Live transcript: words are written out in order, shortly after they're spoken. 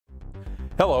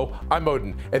Hello, I'm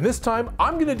Odin, and this time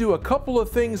I'm going to do a couple of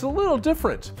things a little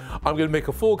different. I'm going to make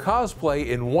a full cosplay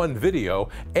in one video,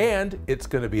 and it's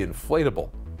going to be inflatable.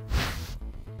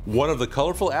 One of the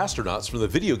colorful astronauts from the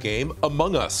video game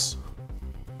Among Us.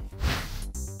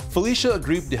 Felicia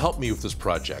agreed to help me with this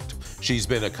project. She's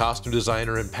been a costume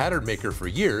designer and pattern maker for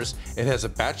years and has a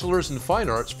bachelor's in fine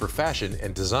arts for fashion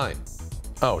and design.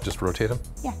 Oh, just rotate them?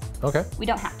 Yeah. Okay. We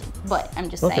don't have to, but I'm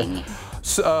just saying.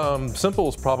 Simple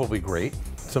is probably great.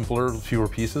 Simpler, fewer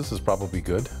pieces is probably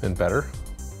good and better.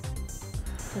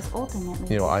 Because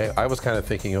ultimately, you know, I was kind of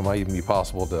thinking it might even be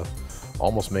possible to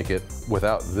almost make it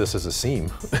without this as a seam.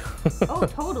 Oh,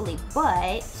 totally,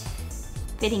 but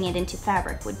fitting it into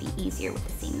fabric would be easier with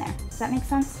the seam there. Does that make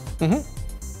sense?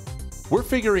 Mm-hmm. We're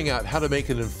figuring out how to make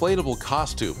an inflatable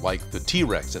costume like the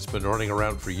T-Rex that's been running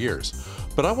around for years,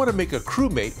 but I want to make a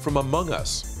crewmate from Among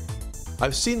Us.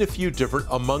 I've seen a few different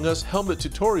Among Us helmet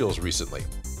tutorials recently.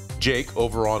 Jake,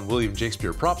 over on William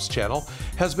Shakespeare Props channel,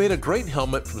 has made a great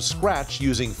helmet from scratch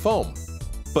using foam.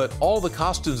 But all the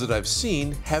costumes that I've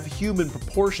seen have human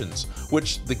proportions,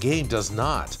 which the game does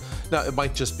not. Now, it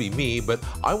might just be me, but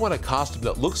I want a costume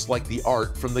that looks like the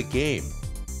art from the game.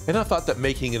 And I thought that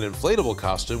making an inflatable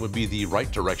costume would be the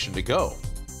right direction to go.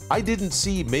 I didn't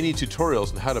see many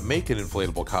tutorials on how to make an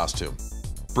inflatable costume.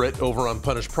 Brett over on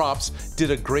Punish Props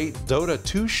did a great Dota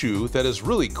 2 shoe that is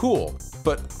really cool,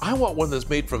 but I want one that's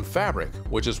made from fabric,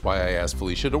 which is why I asked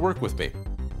Felicia to work with me.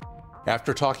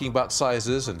 After talking about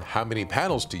sizes and how many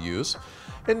panels to use,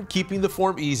 and keeping the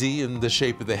form easy and the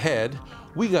shape of the head,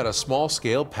 we got a small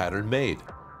scale pattern made.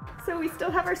 So we still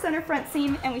have our center front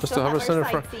seam, and we still have our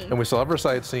side seam. And we still have our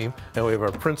side seam, and we have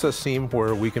our princess seam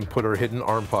where we can put our hidden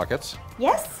arm pockets.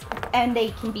 Yes, and they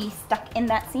can be stuck in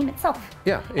that seam itself.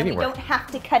 Yeah, anywhere. And we don't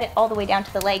have to cut it all the way down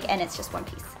to the leg, and it's just one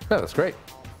piece. Yeah, that's great.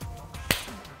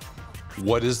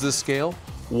 What is this scale?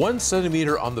 1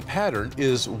 centimeter on the pattern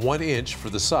is 1 inch for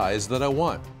the size that I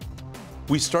want.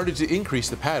 We started to increase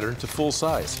the pattern to full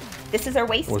size. This is our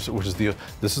waist.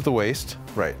 This is the waist,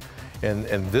 right? And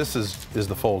this is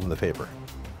the fold in the paper.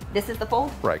 This is the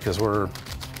fold? Right, because I'm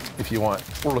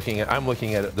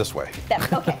looking at it this way.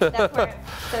 Okay, that's where,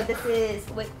 so this is,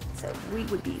 so we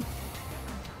would be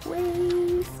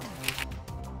waist.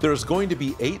 There's going to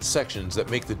be 8 sections that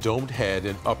make the domed head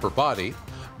and upper body,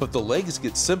 but the legs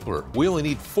get simpler. We only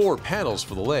need 4 panels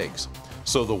for the legs.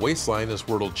 So the waistline is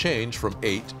where it'll change from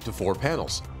 8 to 4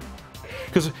 panels.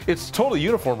 Because it's totally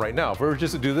uniform right now. If we were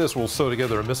just to do this, we'll sew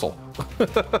together a missile. I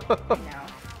know.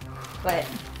 But,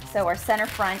 so our center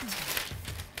front,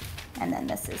 and then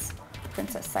this is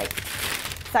princess side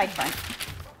front,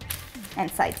 and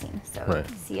side seam. So right.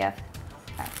 CF.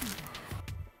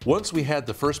 Once we had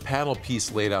the first panel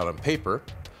piece laid out on paper,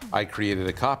 I created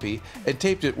a copy and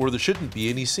taped it where there shouldn't be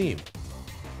any seam.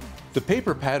 The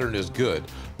paper pattern is good,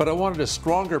 but I wanted a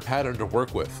stronger pattern to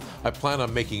work with. I plan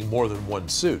on making more than one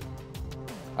suit.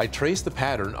 I traced the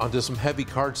pattern onto some heavy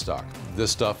cardstock.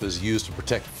 This stuff is used to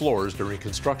protect floors during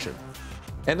construction.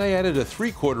 And I added a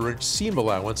 3/4 inch seam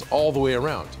allowance all the way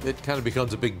around. It kind of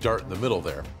becomes a big dart in the middle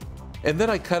there. And then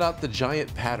I cut out the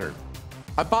giant pattern.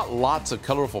 I bought lots of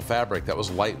colorful fabric that was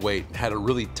lightweight and had a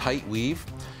really tight weave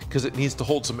because it needs to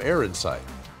hold some air inside.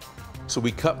 So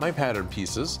we cut my pattern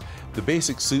pieces. The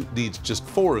basic suit needs just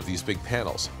 4 of these big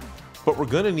panels. But we're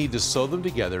going to need to sew them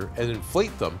together and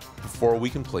inflate them before we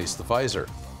can place the visor.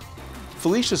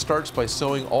 Felicia starts by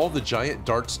sewing all the giant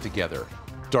darts together.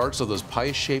 Darts are those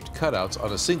pie-shaped cutouts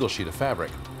on a single sheet of fabric.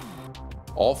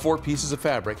 All 4 pieces of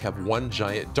fabric have 1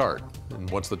 giant dart, and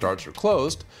once the darts are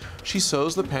closed, she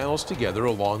sews the panels together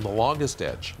along the longest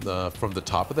edge, from the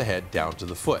top of the head down to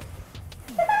the foot.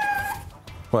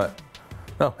 What?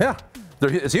 Oh, yeah,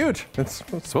 it's huge. It's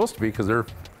supposed to be because they're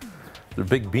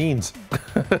big beans.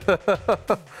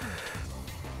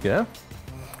 Yeah?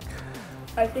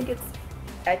 I think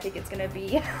it's gonna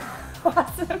be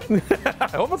awesome. I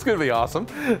hope it's gonna be awesome.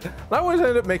 I always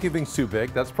end up making things too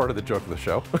big. That's part of the joke of the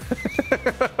show.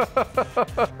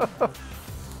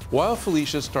 While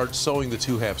Felicia starts sewing the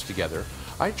 2 halves together,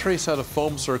 I trace out a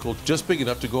foam circle just big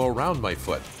enough to go around my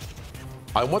foot.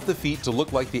 I want the feet to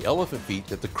look like the elephant feet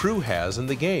that the crew has in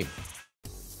the game.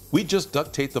 We just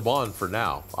duct tape them on for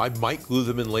now. I might glue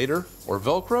them in later, or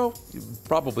Velcro,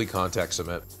 probably contact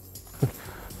cement.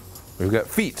 We've got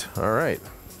feet, all right.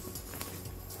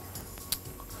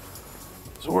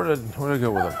 So where did I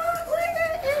go with them? Oh, look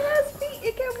at it, it has feet,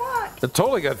 it can walk. It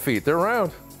totally got feet, they're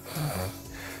round.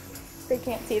 They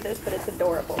can't see this, but it's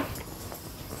adorable.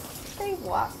 They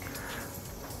walk.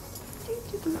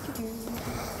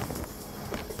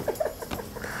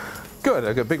 Good,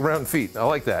 I got big round feet, I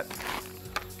like that.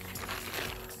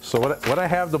 So what I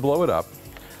have to blow it up,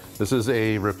 This is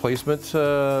a replacement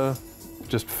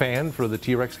just fan for the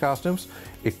T-Rex costumes.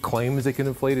 It claims it can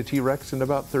inflate a T-Rex in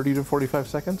about 30 to 45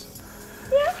 seconds.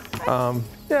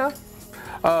 Yeah.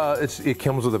 It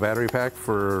comes with a battery pack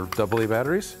for AA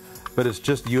batteries, but it's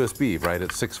just USB, right?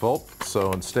 It's 6 volt.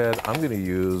 So instead, I'm going to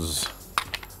use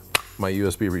my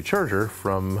USB recharger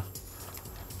from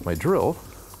my drill.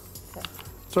 Okay.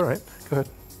 It's all right. Go ahead.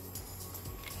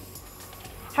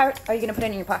 How are you going to put it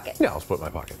in your pocket? Yeah, I'll just put it in my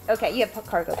pocket. Okay, you have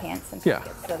cargo pants and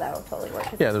pockets, so that will totally work.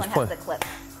 Yeah, this there's one has the clip.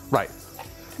 Right.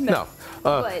 No.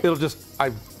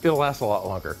 It'll last a lot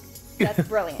longer. That's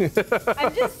brilliant.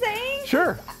 I'm just saying.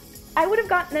 Sure. I would have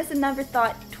gotten this and never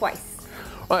thought twice.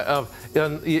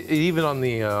 And even on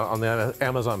the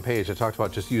Amazon page, it talks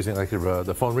about just using like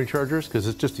the phone rechargers because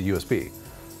it's just a USB.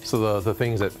 So the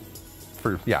things that,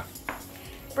 Brilliant.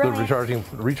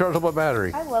 the rechargeable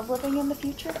battery. I love living in the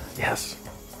future. Yes.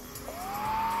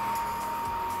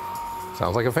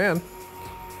 Sounds like a fan.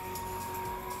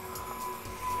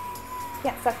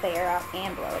 Yeah, suck the air out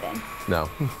and blow it in. No.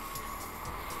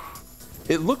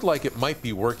 It looked like it might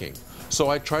be working, so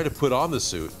I tried to put on the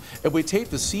suit, and we taped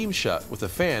the seam shut with a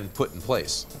fan put in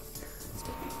place.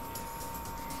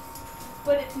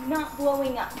 But it's not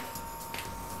blowing up.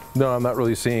 No, I'm not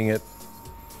really seeing it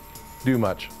do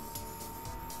much.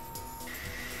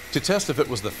 To test if it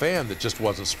was the fan that just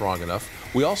wasn't strong enough,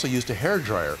 we also used a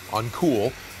hairdryer on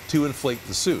cool to inflate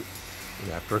the suit.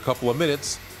 And after a couple of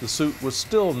minutes, the suit was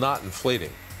still not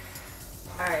inflating.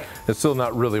 All right. It's still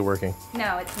not really working.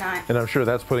 No, it's not. And I'm sure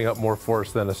that's putting up more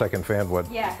force than a second fan would.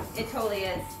 Yeah, it totally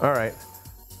is. All right.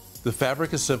 The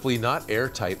fabric is simply not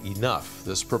airtight enough.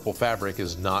 This purple fabric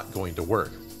is not going to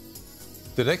work.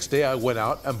 The next day I went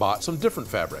out and bought some different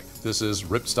fabric. This is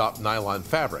RipStop nylon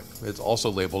fabric. It's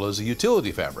also labeled as a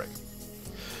utility fabric.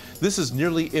 This is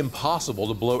nearly impossible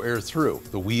to blow air through.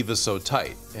 The weave is so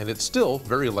tight, and it's still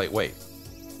very lightweight.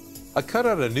 I cut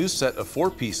out a new set of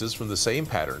 4 pieces from the same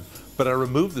pattern, but I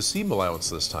removed the seam allowance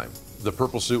this time. The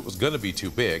purple suit was going to be too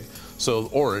big, so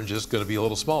orange is going to be a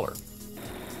little smaller.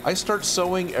 I start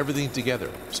sewing everything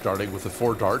together, starting with the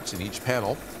 4 darts in each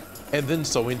panel, and then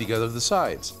sewing together the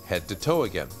sides, head to toe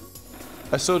again.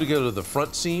 I sew together the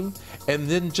front seam, and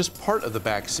then just part of the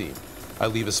back seam. I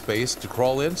leave a space to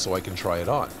crawl in so I can try it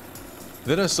on.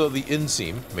 Then I sew the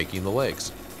inseam, making the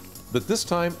legs. But this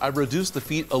time I reduced the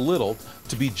feet a little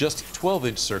to be just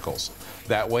 12-inch circles.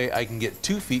 That way I can get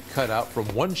 2 feet cut out from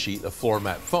 1 sheet of floor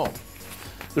mat foam.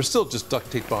 They're still just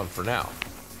duct taped on for now.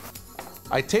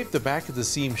 I tape the back of the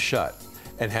seam shut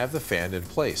and have the fan in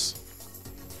place.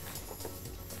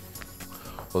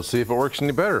 Let's see if it works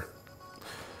any better.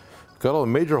 Got all the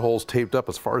major holes taped up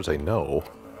as far as I know.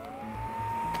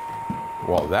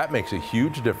 Well, that makes a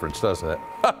huge difference, doesn't it?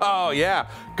 Oh yeah,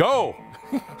 go!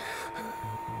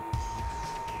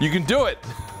 You can do it!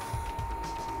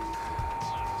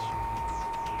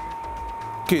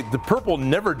 Okay, the purple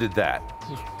never did that.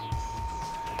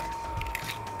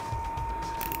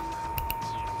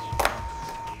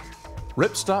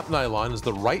 RipStop nylon is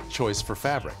the right choice for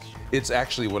fabric. It's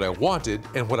actually what I wanted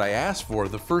and what I asked for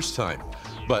the first time.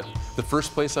 But the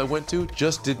first place I went to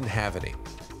just didn't have any.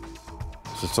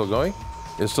 Is it still going?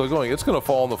 It's still going. It's going to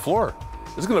fall on the floor.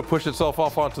 It's going to push itself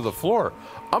off onto the floor.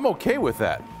 I'm okay with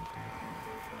that.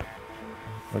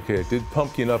 Okay, it did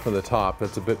pumpkin up in the top.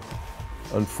 That's a bit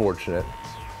unfortunate.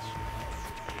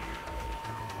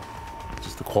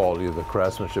 Just the quality of the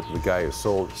craftsmanship of the guy who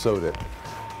sewed it.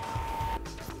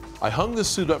 I hung the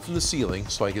suit up from the ceiling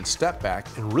so I could step back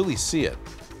and really see it.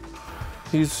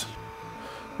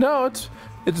 No,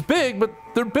 it's big, but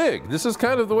they're big. This is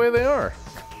kind of the way they are.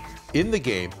 In the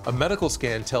game, a medical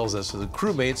scan tells us that the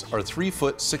crewmates are 3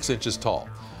 foot 6 inches tall,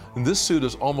 and this suit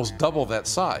is almost double that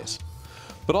size.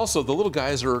 But also, the little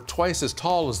guys are twice as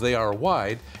tall as they are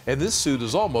wide, and this suit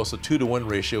is almost a 2-to-1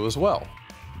 ratio as well.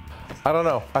 I don't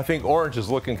know. I think orange is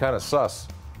looking kind of sus.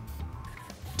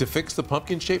 To fix the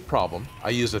pumpkin-shaped problem,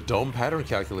 I used a dome pattern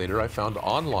calculator I found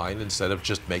online instead of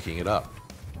just making it up.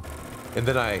 And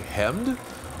then I hemmed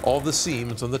all the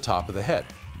seams on the top of the head.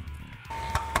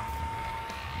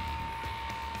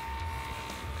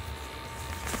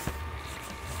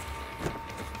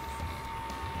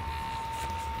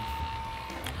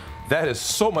 That is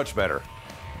so much better.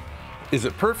 Is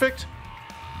it perfect?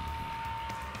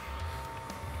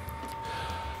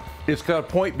 It's got a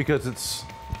point because it's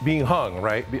being hung,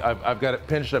 right? I've got it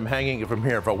pinched, I'm hanging it from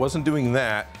here. If I wasn't doing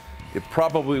that, it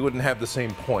probably wouldn't have the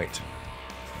same point.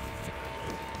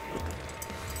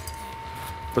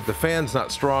 But the fan's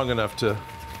not strong enough to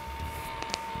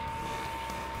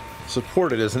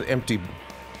support it as an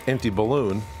empty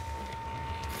balloon.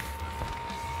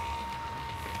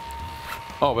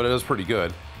 Oh, but it is pretty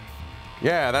good.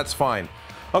 Yeah, that's fine.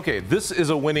 Okay, this is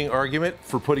a winning argument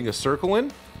for putting a circle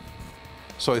in.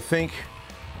 So I think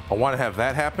I want to have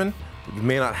that happen. It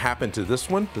may not happen to this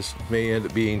one. This may end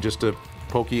up being just a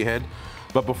pokey head.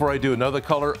 But before I do another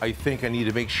color, I think I need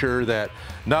to make sure that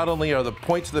not only are the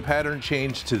points of the pattern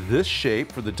changed to this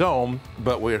shape for the dome,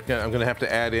 but I'm going to have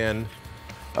to add in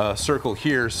a circle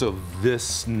here so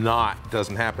this knot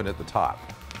doesn't happen at the top.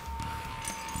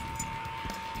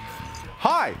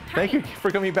 Hi, thank you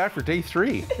for coming back for day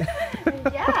 3.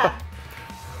 Yeah.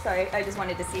 Sorry, I just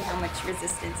wanted to see how much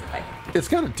resistance It's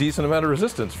got a decent amount of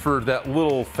resistance for that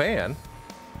little fan.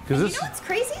 You know what's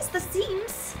crazy is the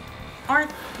seams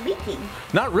aren't leaking.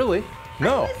 Not really,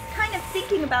 no. I was kind of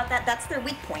thinking about that. That's their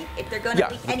weak point. If they're going to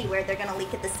leak anywhere, they're going to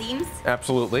leak at the seams.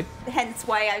 Absolutely. Hence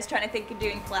why I was trying to think of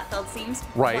doing flat felt seams.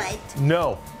 Right.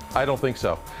 No, I don't think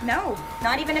so. No,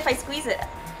 not even if I squeeze it.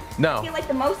 No. I feel like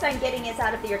the most I'm getting is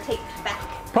out of your taped back.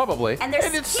 Probably. And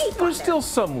there's tape on there's still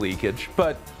some leakage,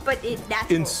 but it's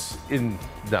natural.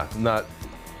 Not.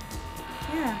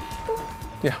 Yeah. Boop.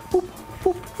 Yeah. Boop,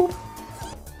 boop, boop.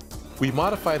 We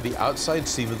modified the outside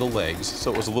seam of the legs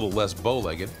so it was a little less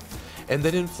bow-legged, and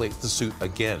then inflate the suit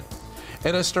again.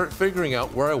 And I start figuring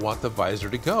out where I want the visor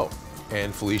to go.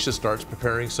 And Felicia starts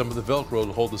preparing some of the Velcro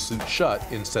to hold the suit shut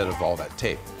instead of all that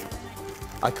tape.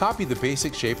 I copy the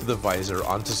basic shape of the visor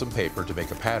onto some paper to make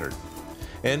a pattern.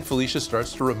 And Felicia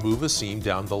starts to remove a seam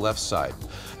down the left side.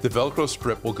 The Velcro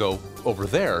strip will go over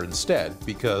there instead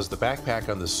because the backpack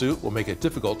on the suit will make it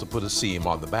difficult to put a seam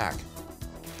on the back.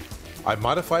 I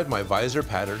modified my visor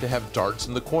pattern to have darts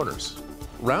in the corners.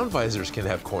 Round visors can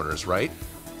have corners, right?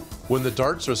 When the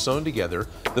darts are sewn together,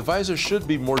 the visor should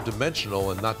be more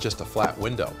dimensional and not just a flat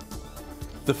window.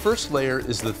 The first layer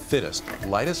is the thinnest,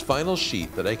 lightest vinyl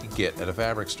sheet that I could get at a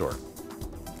fabric store.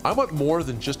 I want more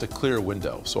than just a clear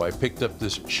window, so I picked up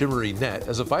this shimmery net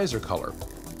as a visor color.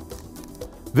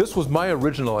 This was my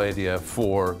original idea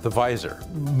for the visor,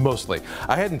 mostly.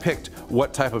 I hadn't picked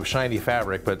what type of shiny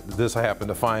fabric, but this I happened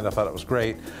to find. I thought it was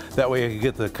great. That way I could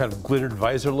get the kind of glittered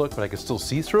visor look, but I could still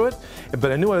see through it.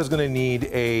 But I knew I was going to need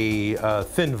a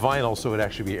thin vinyl so it would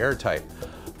actually be airtight.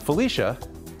 Felicia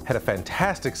had a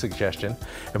fantastic suggestion,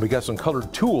 and we got some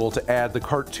colored tulle to add the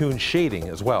cartoon shading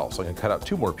as well. So I can cut out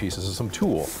 2 more pieces of some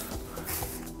tulle.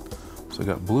 So I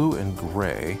got blue and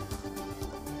gray.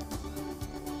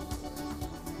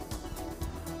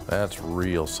 That's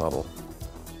real subtle.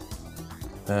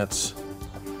 That's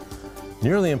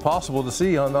nearly impossible to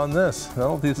see on this. I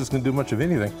don't think this is going to do much of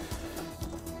anything.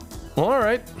 Well, all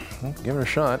right, give it a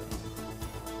shot.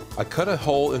 I cut a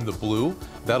hole in the blue.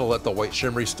 That'll let the white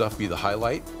shimmery stuff be the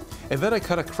highlight. And then I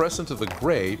cut a crescent of the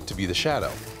gray to be the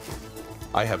shadow.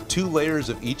 I have 2 layers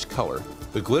of each color,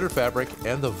 the glitter fabric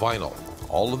and the vinyl.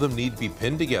 All of them need to be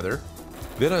pinned together.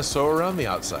 Then I sew around the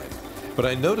outside. But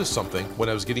I noticed something when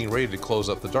I was getting ready to close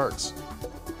up the darts.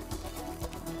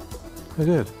 I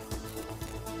did.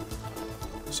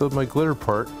 Sewed my glitter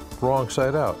part wrong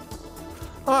side out.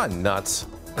 Ah, nuts.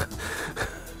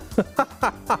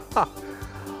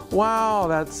 Wow,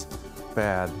 that's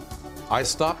bad. I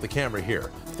stopped the camera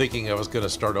here, thinking I was going to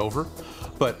start over,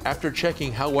 but after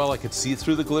checking how well I could see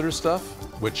through the glitter stuff,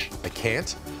 which I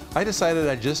can't, I decided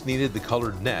I just needed the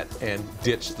colored net and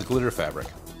ditched the glitter fabric.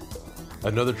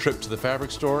 Another trip to the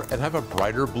fabric store and have a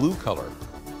brighter blue color,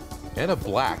 and a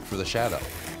black for the shadow.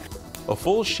 A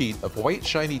full sheet of white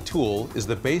shiny tulle is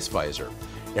the base visor.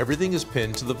 Everything is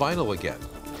pinned to the vinyl again.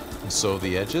 And sew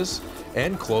the edges,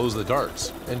 and close the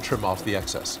darts, and trim off the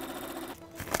excess.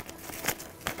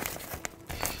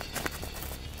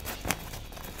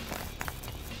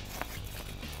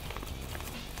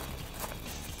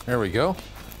 There we go.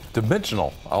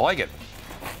 Dimensional. I like it.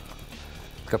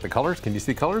 It's got the colors. Can you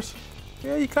see colors?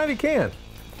 Yeah, you kind of can.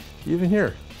 Even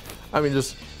here. I mean,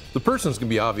 just the person's gonna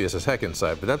be obvious as heck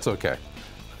inside, but that's okay.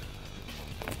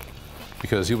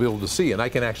 Because you'll be able to see, and I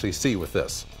can actually see with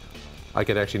this. I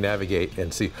could actually navigate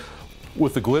and see.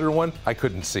 With the glitter one, I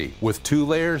couldn't see. With 2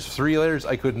 layers, 3 layers,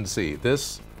 I couldn't see.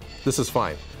 This is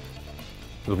fine.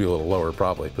 It'll be a little lower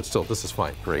probably, but still, this is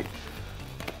fine. Great.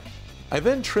 I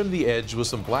then trimmed the edge with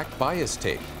some black bias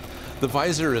tape. The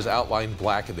visor is outlined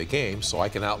black in the game, so I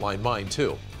can outline mine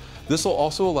too. This will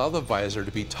also allow the visor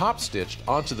to be top stitched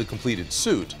onto the completed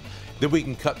suit. Then we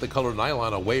can cut the colored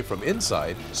nylon away from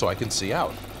inside so I can see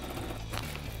out.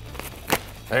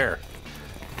 There.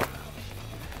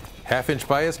 1/2-inch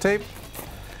bias tape,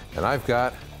 and I've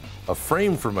got a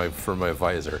frame for my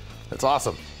visor. That's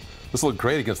awesome. This will look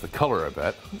great against the color, I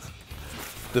bet.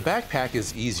 The backpack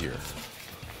is easier.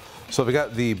 So we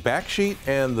got the back sheet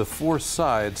and the 4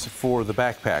 sides for the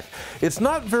backpack. It's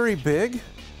not very big,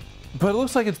 but it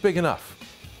looks like it's big enough.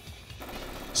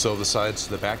 Sew the sides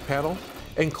to the back panel,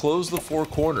 and close the 4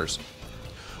 corners.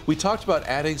 We talked about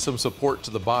adding some support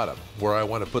to the bottom, where I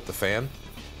want to put the fan.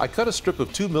 I cut a strip of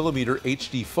 2mm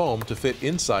HD foam to fit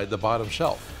inside the bottom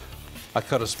shelf. I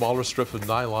cut a smaller strip of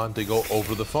nylon to go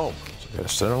over the foam. So I got a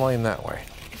center line that way.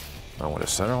 I want a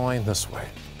center line this way.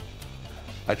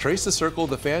 I trace the circle of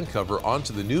the fan cover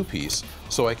onto the new piece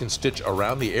so I can stitch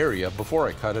around the area before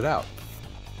I cut it out.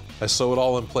 I sew it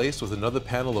all in place with another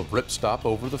panel of RipStop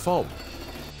over the foam.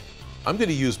 I'm going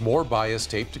to use more bias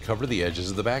tape to cover the edges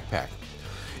of the backpack.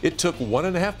 It took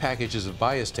 1.5 packages of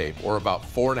bias tape, or about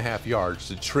 4.5 yards,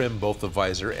 to trim both the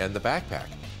visor and the backpack.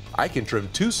 I can trim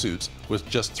 2 suits with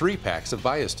just 3 packs of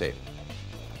bias tape.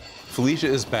 Felicia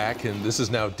is back, and this is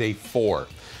now day 4.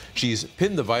 She's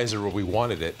pinned the visor where we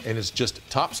wanted it and is just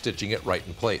top stitching it right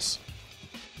in place.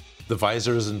 The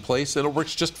visor is in place and it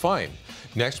works just fine.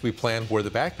 Next, we plan where the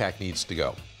backpack needs to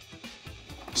go.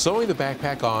 Sewing the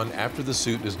backpack on after the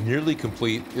suit is nearly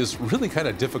complete is really kind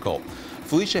of difficult.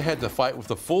 Felicia had to fight with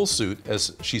the full suit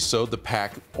as she sewed the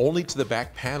pack only to the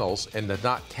back panels and did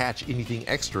not catch anything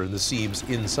extra in the seams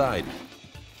inside.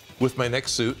 With my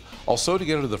next suit, I'll sew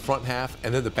together the front half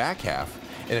and then the back half,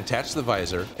 and attach the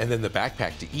visor and then the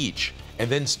backpack to each, and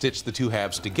then stitch the 2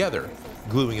 halves together,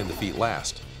 gluing in the feet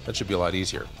last. That should be a lot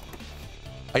easier.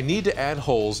 I need to add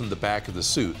holes in the back of the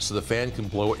suit so the fan can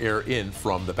blow air in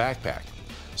from the backpack.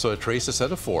 So I trace a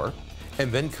set of 4,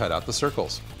 and then cut out the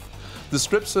circles. The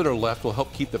strips that are left will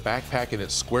help keep the backpack in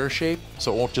its square shape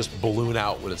so it won't just balloon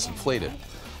out when it's inflated.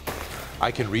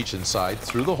 I can reach inside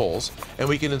through the holes, and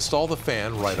we can install the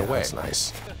fan right away. That's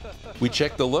nice. We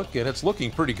check the look, and it's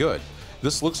looking pretty good.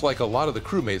 This looks like a lot of the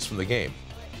crewmates from the game.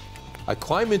 I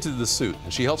climb into the suit,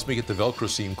 and she helps me get the Velcro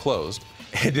seam closed,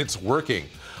 and it's working.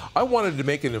 I wanted to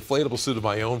make an inflatable suit of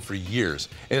my own for years,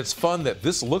 and it's fun that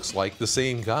this looks like the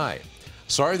same guy.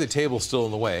 Sorry the table's still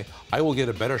in the way. I will get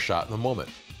a better shot in a moment.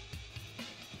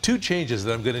 2 changes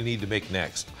that I'm going to need to make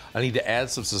next. I need to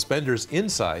add some suspenders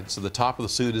inside so the top of the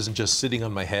suit isn't just sitting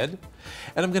on my head.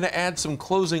 And I'm going to add some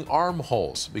closing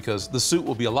armholes because the suit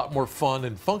will be a lot more fun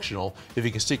and functional if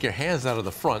you can stick your hands out of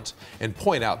the front and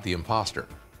point out the imposter.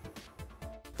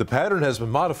 The pattern has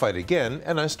been modified again,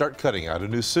 and I start cutting out a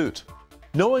new suit.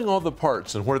 Knowing all the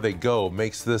parts and where they go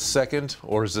makes this second,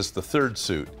 or is this the 3rd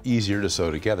suit, easier to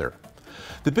sew together.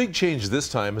 The big change this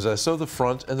time is I sew the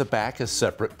front and the back as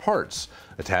separate parts,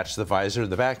 attach the visor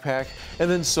and the backpack, and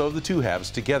then sew the 2 halves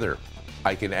together.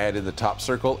 I can add in the top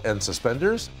circle and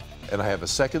suspenders, and I have a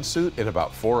second suit in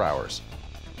about 4 hours.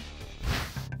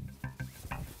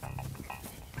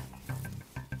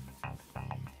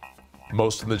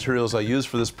 Most of the materials I use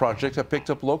for this project I picked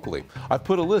up locally. I've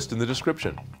put a list in the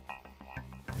description.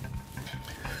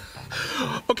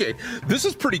 Okay, this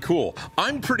is pretty cool.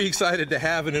 I'm pretty excited to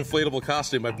have an inflatable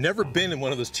costume. I've never been in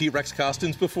one of those T-Rex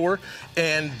costumes before,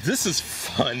 and this is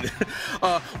fun.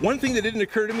 One thing that didn't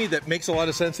occur to me that makes a lot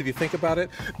of sense if you think about it,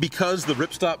 because the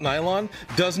RipStop nylon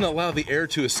doesn't allow the air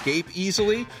to escape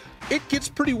easily, it gets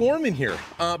pretty warm in here.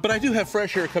 But I do have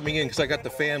fresh air coming in because I got the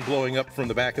fan blowing up from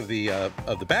the back of the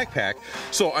backpack,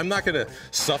 so I'm not gonna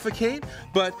suffocate,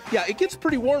 but yeah, it gets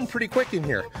pretty warm pretty quick in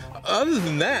here. Other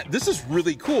than that, this is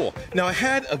really cool. Now, I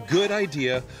had a good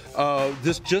idea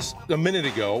this just a minute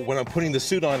ago when I'm putting the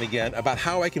suit on again about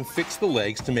how I can fix the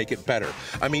legs to make it better.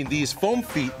 I mean, these foam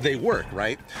feet, they work,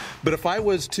 right? But if I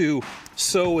was to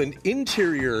sew an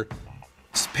interior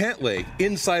pant leg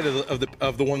inside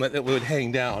of the one that would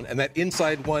hang down, and that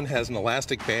inside one has an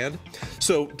elastic band.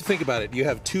 So think about it, you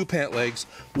have 2 pant legs,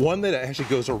 one that actually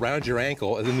goes around your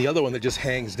ankle, and then the other one that just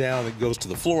hangs down and goes to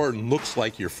the floor and looks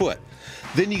like your foot.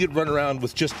 Then you could run around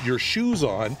with just your shoes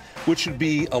on, which would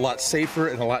be a lot safer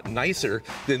and a lot nicer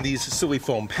than these silly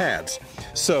foam pads.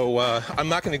 So I'm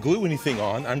not going to glue anything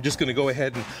on. I'm just going to go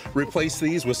ahead and replace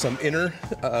these with some inner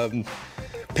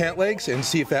pant legs and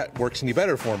see if that works any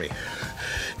better for me.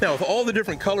 Now, with all the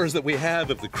different colors that we have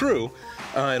of the crew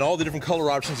and all the different color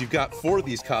options you've got for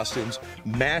these costumes,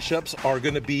 mashups are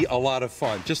going to be a lot of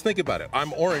fun. Just think about it.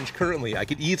 I'm orange currently. I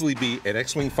could easily be an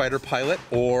X-Wing fighter pilot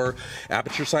or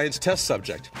aperture science test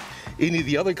subject. Any of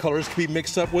the other colors could be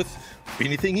mixed up with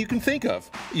anything you can think of.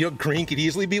 You know, green could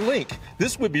easily be Link.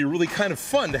 This would be really kind of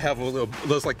fun to have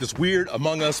like this weird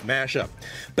Among Us mashup.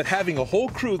 But having a whole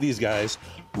crew of these guys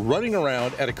running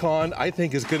around at a con, I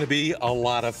think is going to be a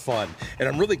lot of fun. And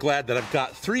I'm really glad that I've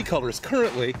got 3 colors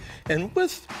currently, and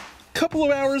with a couple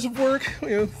of hours of work,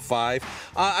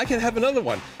 5, I can have another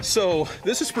one. So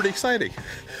this is pretty exciting.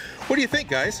 What do you think,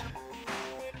 guys?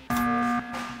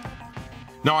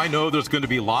 Now, I know there's going to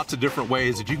be lots of different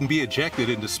ways that you can be ejected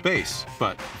into space,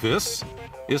 but this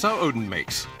is how Odin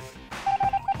makes.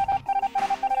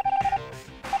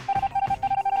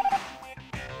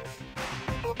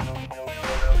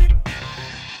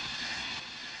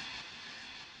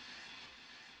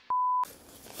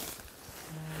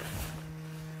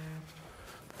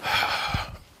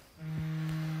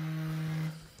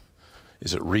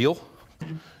 Is it real?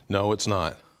 No, it's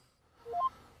not.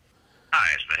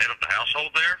 Hi, is the head of the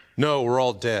household there? No, we're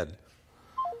all dead.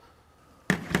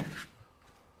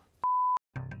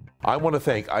 I want to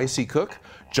thank Icy Cook,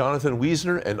 Jonathan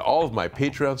Wiesner, and all of my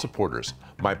Patreon supporters.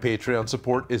 My Patreon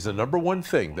support is the #1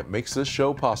 thing that makes this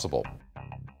show possible.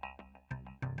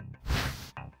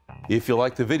 If you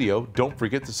like the video, don't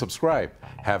forget to subscribe.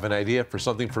 Have an idea for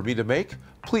something for me to make?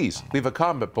 Please leave a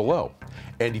comment below.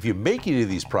 And if you make any of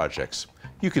these projects,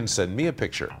 you can send me a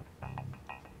picture.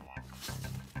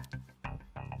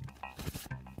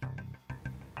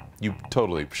 You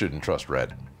totally shouldn't trust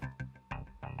Red.